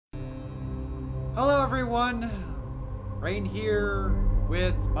Hello everyone! Rain here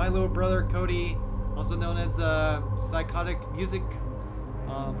with my little brother Cody, also known as Psychotic Music,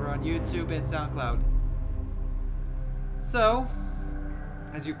 over on YouTube and SoundCloud. So,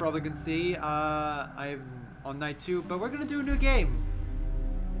 as you probably can see, I'm on night 2, but we're gonna do a new game.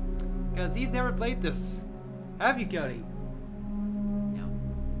 Because he's never played this. Have you, Cody? No.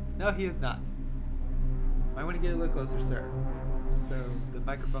 No, he is not. I want to get a little closer, sir, so the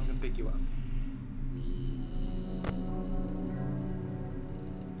microphone can pick you up.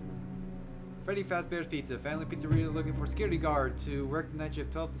 Freddy Fazbear's Pizza. Family pizzeria looking for security guard to work the night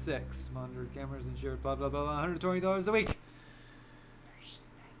shift 12 to 6. Monitor cameras insured, blah, blah, blah. $120 a week. First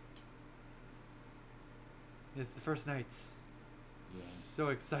night. It's the first night. Yeah. So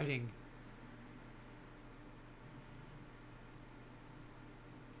exciting.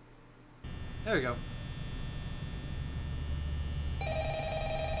 There we go.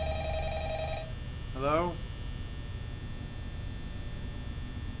 Hello?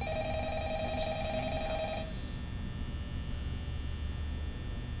 Such a tiny office.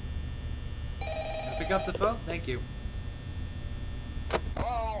 Pick up the phone? Thank you.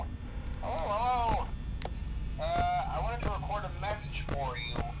 Hello? Hello? I wanted to record a message for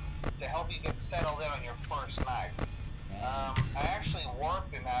you to help you get settled in on your first night. I actually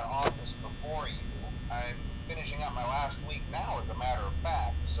worked in that office before you. I'm finishing up my last week now, as a matter of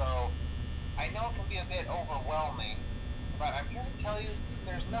fact, so I know it can be a bit overwhelming, but I'm here to tell you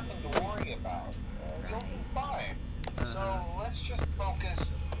there's nothing to worry about. You'll be fine. So let's just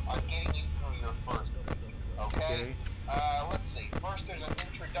focus on getting you through your first week, okay? Let's see. First, there's an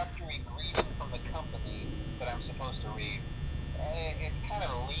introductory greeting from the company that I'm supposed to read. It's kind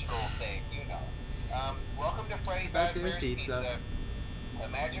of a legal thing, you know. Welcome to Freddy Fazbear's Pizza, a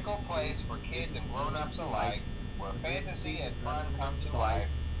magical place for kids and grown-ups alike, where fantasy and fun come to life.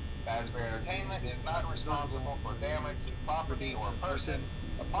 Fazbear Entertainment is not responsible for damage to property or person.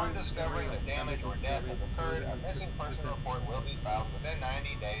 Upon discovering that damage or death has occurred, a missing person report will be filed within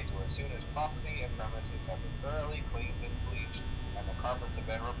 90 days or as soon as property and premises have been thoroughly cleaned and bleached and the carpets have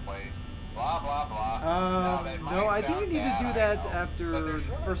been replaced. Blah, blah, blah. No, I think you need to do that after the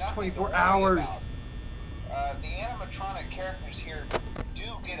first 24 hours. The animatronic characters here do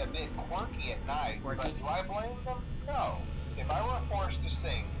get a bit quirky at night, but do I blame them? No. If I were forced to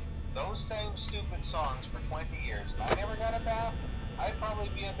sing those same stupid songs for 20 years and I never got a bath, I'd probably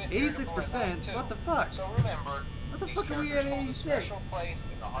be a bit 86%? What the fuck? So remember, what the these fuck are we at characters hold a 86? special place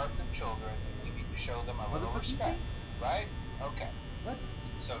in the hearts of children, and we need to show them a little respect, right? Okay. What?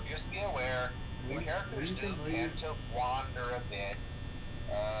 So just be aware, the characters do tend to wander a bit.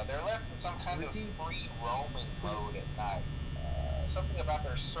 They're left in some kind of free roaming mode at night. Something about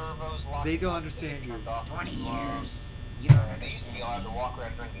their servos locked. They don't understand you. 20 years. You They don't used to understand. be allowed to walk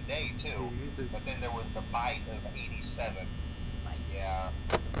around during the day too, but then there was the bite of 87. Right. Yeah.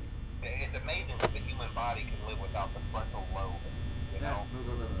 It's amazing that the human body can live without the frontal lobe, you know?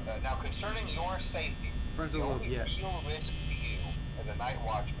 Now, concerning your safety, Frontal the lobe, only yes. real risk to you as a night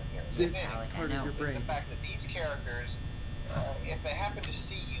watchman here, This if any, part of your is brain. the fact that these characters, if they happen to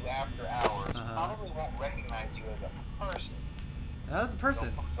see you after hours, probably won't recognize you as a person. That's a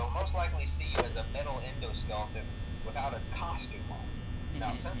person. They'll most likely see you as a metal endoskeleton without its costume on.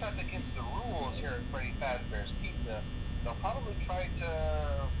 Now, since that's against the rules here at Freddy Fazbear's Pizza, they'll probably try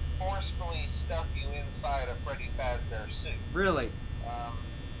to forcefully stuff you inside a Freddy Fazbear suit. Really?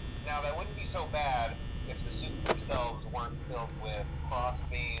 Now, that wouldn't be so bad if the suits themselves weren't filled with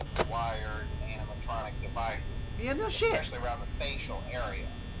cross-beam, wired, animatronic devices. Yeah, no shit. Especially around the facial area.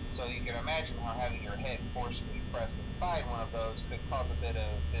 So you can imagine how having your head forcefully pressed inside one of those could cause a bit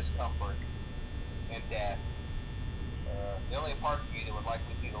of discomfort and death. The only parts of you that would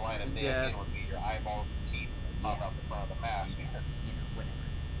likely see the light of day again would be your eyeballs and teeth that pop out the front of the mask. You know, whatever.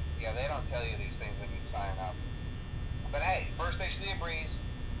 Yeah, they don't tell you these things when you sign up. But hey, first station of the breeze.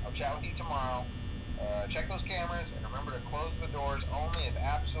 I'll chat with you tomorrow. Check those cameras and remember to close the doors only if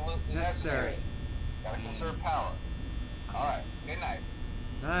absolutely necessary. Gotta conserve power. Alright, good night.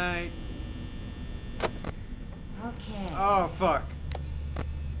 Night. Okay. Oh, fuck.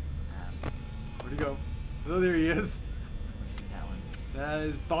 Where'd he go? Oh, there he is. Which is that one? That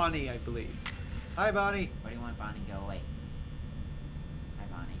is Bonnie, I believe. Hi, Bonnie. Where do you want Bonnie to go away? Hi,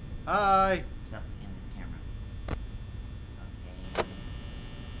 Bonnie. Hi. Stop looking at the camera. Okay.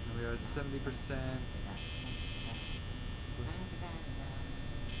 We are at 70%.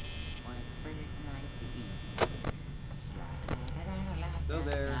 Well, it's for night the easy. Still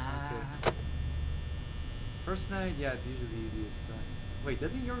there. Okay. First night, yeah, it's usually the easiest. But wait,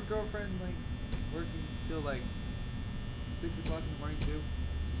 doesn't your girlfriend like working till like 6 o'clock in the morning too?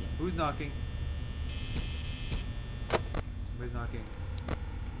 Yep. Who's knocking? Somebody's knocking.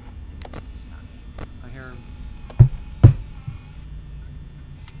 Somebody's knocking. I hear him.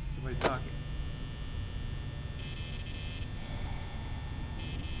 Somebody's knocking.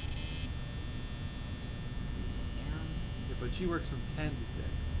 Yeah, but she works from 10 to 6.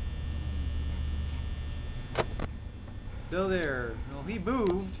 Still there. Well, he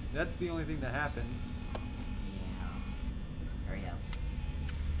moved. That's the only thing that happened. Yeah. Hurry up.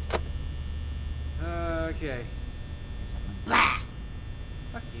 Okay. Blah!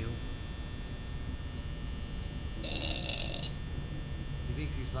 Fuck you. He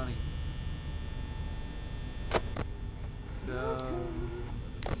thinks he's funny. Still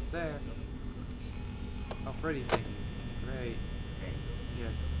there. Oh, Freddy's singing. Great. Freddy.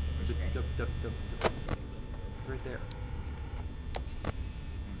 Yes. Where's Freddy? Dup, dup, dup, dup. Right there.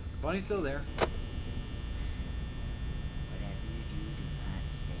 Bunny's still there. Whatever you do not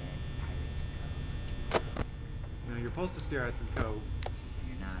stare at Pirate's Cove. No, you're supposed to stare at the cove.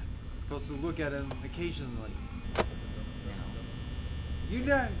 You're not. You're supposed to look at him occasionally. No. You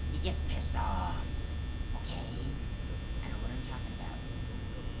not. He gets pissed off. Okay? I know what I'm talking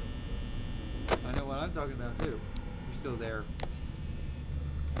about. I know what I'm talking about too. You're still there.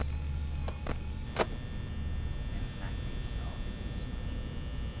 That's not creepy at all. This was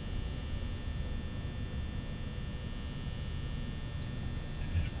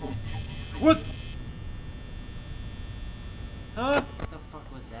What? Huh? What the fuck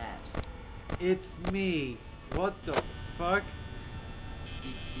was that? It's me. What the fuck?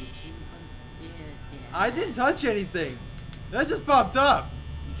 Did you... I didn't touch anything. That just popped up.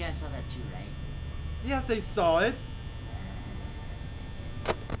 You guys saw that too, right? Yes, they saw it.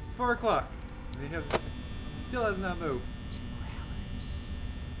 It's 4 o'clock. They have still has not moved. 2 more hours.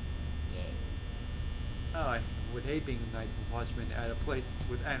 Yay. Oh, I would hate being a night watchman at a place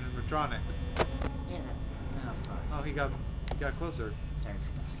with animatronics. Yeah, that... Oh, fuck. Oh, he got closer. Sorry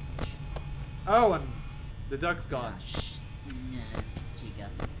for the language. Oh, and the duck's gone. Gosh. No, Chica.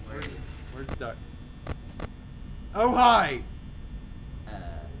 Where's the duck? Oh, hi!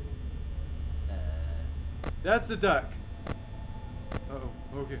 That's the duck. Uh-oh,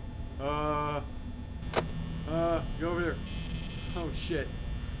 okay. Go over there. Oh, shit.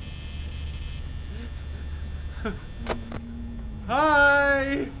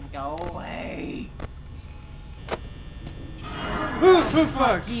 Hi! Go away! Oh,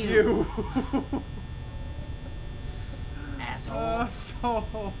 fuck you. you! Asshole.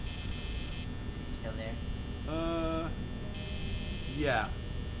 So... Is he still there? Yeah.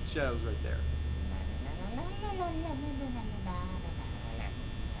 Shadow's right there.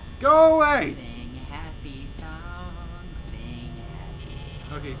 Go away! Sing happy song, sing happy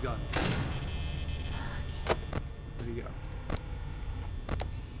song. Okay, he's gone. Okay. There you go.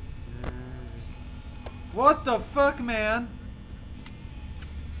 What the fuck, man?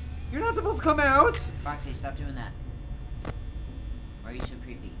 You're not supposed to come out! Foxy, stop doing that. Why are you so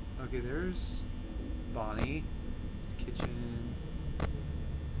creepy? Okay, there's Bonnie. There's kitchen.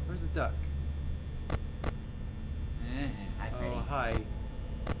 Where's the duck? Hi, Freddy. Oh, hi.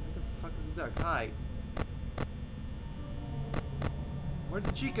 Where the fuck is the duck? Hi. Where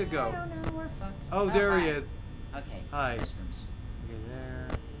did Chica I go? don't know, we're fucked. Oh, there he hi. is. Okay. Hi. Restrooms. Okay, there.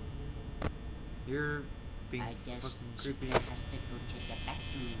 You're being I guess fucking creepy. Chica has to go to the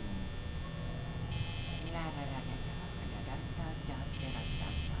bathroom.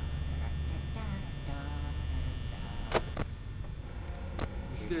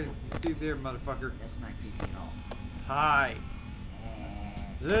 You stay there, motherfucker. That's not creepy at all. Hi.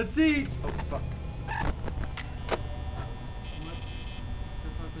 Let's eat. Oh, fuck. What the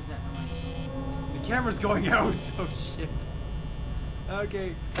fuck was that noise? The camera's going out. Oh, shit.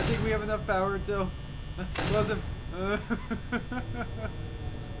 Okay, I think we have enough power until... Wasn't... If we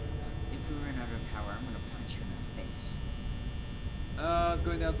run out of power, I'm gonna punch you in the face. It's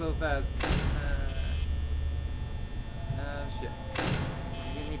going down so fast. Shit. I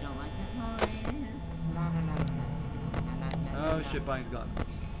really don't like that noise. Oh, shit, Bonnie's gone.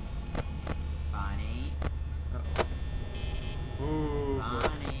 Bonnie. Uh-oh. Ooh, fuck.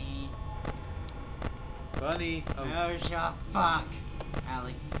 Bonnie. Bunny. Oh. Oh, shut fuck.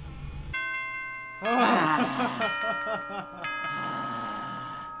 Allie.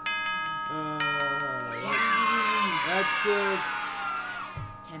 That took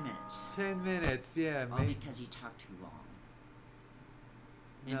 10 minutes. 10 minutes, yeah, All mate. because he talked too long.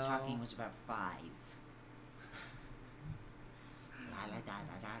 And No. talking was about 5.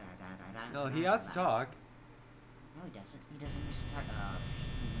 No, he has to talk. No, he doesn't. He doesn't need to talk.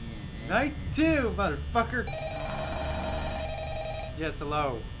 Night 2, motherfucker. Yes,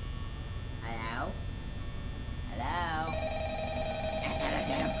 hello. Hello? Hello? Answer the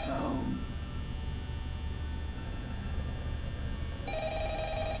damn phone.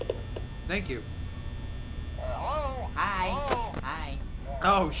 Thank you. Hello? Hi. Hello? Hi. Oh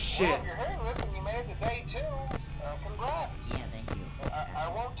Well, shit. if you're hearing this and you made it to day 2, congrats. Yeah, thank you. I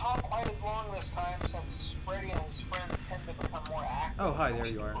won't talk quite as long this time since Freddy and his friends tend to become more active. Oh, hi, as the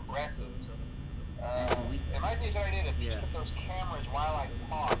there you week are. progresses. As the week It might be a good idea to peek Yeah. at those cameras while I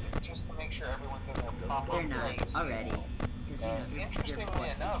talk, just to make sure everyone's in their proper They're not place. already. Because, you know, they're Interestingly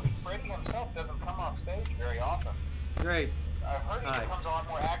butt enough, faces. Freddy himself doesn't come off stage very often. Great. I've heard he Hi. becomes a lot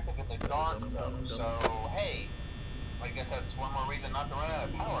more active in the dark, though, so hey, I guess that's one more reason not to run out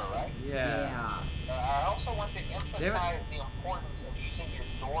of power, right? Yeah. I also want to emphasize the importance of using your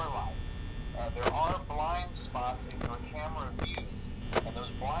door lights. There are blind spots in your camera view, and those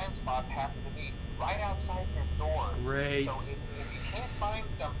blind spots happen to be right outside your door. Great. So if you can't find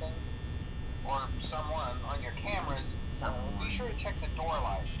something or someone on your cameras, be sure to check the door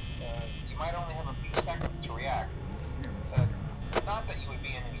light. You might only have a few seconds to react. Not that you would be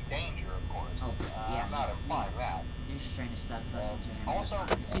in any danger, of course. Oh, yeah. I'm not implying that. They're just trying to stuff us into Also,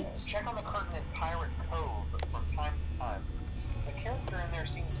 animatronic suits. check on the curtain in Pirate Cove from time to time. The character in there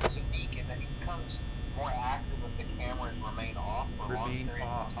seems unique in that he becomes more active if the cameras remain off for long Remain periods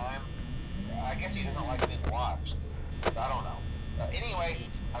off. of time. I guess he doesn't like being watched. I don't know. Anyway,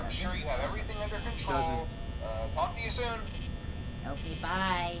 I'm sure you have everything under control. Doesn't. Talk to you soon. Okay,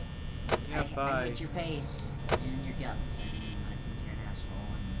 bye. Yeah, I bye. hit your face and your guts, and I think you're an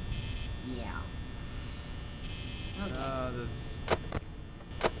asshole. And yeah. Okay. This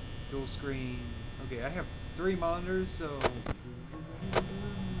dual screen. Okay, I have 3 monitors, so. Okay,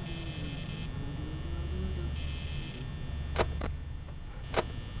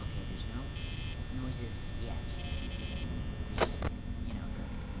 there's no noises yet. There's just, you know, the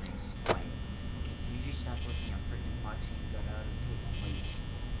nice quiet. Okay, can you just stop looking at freaking Foxy and go to other people, please?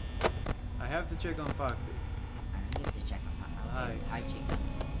 I have to check on Foxy. I don't have to check on Foxy. Okay, hi, Chica.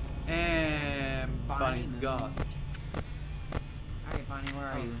 And Bonnie's moved. gone. Alright, Bonnie, where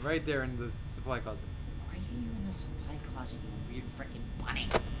are you? Right there in the supply closet. Why are you in the supply closet, you weird freaking bunny?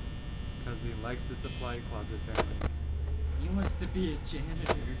 Because he likes the supply closet, apparently. He wants to be a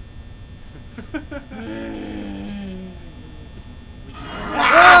janitor.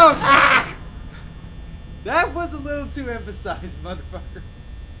 Oh, fuck! That was a little too emphasized, motherfucker.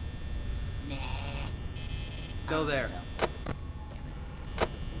 Nah. Still there. So. Damn it.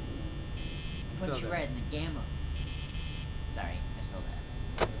 Still Put you there. right in the gamma. Sorry, I stole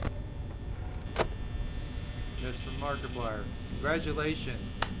that. That's from Markiplier.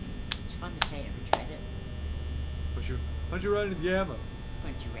 Congratulations. It's fun to say. Have you tried it? Punch you right in the ammo.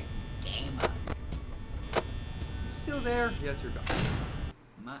 Put you right in the gamma. You still there? Yes, you're gone.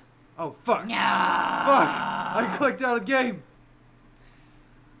 My. Oh, fuck. No! Fuck! I clicked out of the game!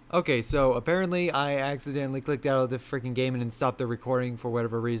 Okay, so apparently I accidentally clicked out of the freaking game and then stopped the recording for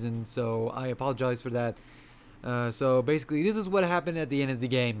whatever reason, so I apologize for that. So basically, this is what happened at the end of the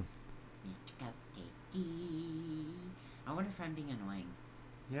game. Mr. Cupcake. I wonder if I'm being annoying.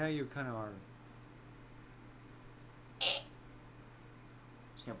 Yeah, you kind of are.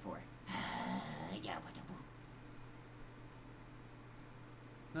 Still 4. Yeah, what the.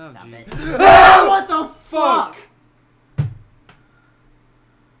 Oh, Stop gee. it. Ah, what the fuck?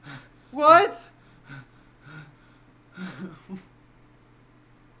 What?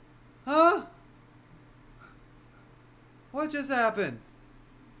 Huh? What just happened?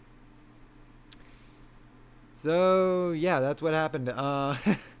 So, yeah, that's what happened.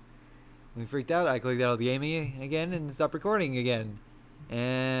 We freaked out. I clicked out of the game again and stopped recording again.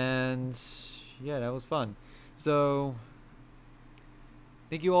 And, yeah, that was fun. So,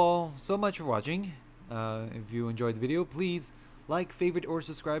 thank you all so much for watching. If you enjoyed the video, please like, favorite, or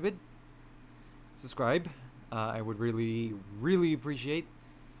subscribe. I would really, really appreciate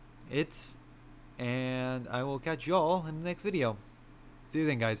it. And I will catch you all in the next video. See you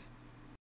then, guys.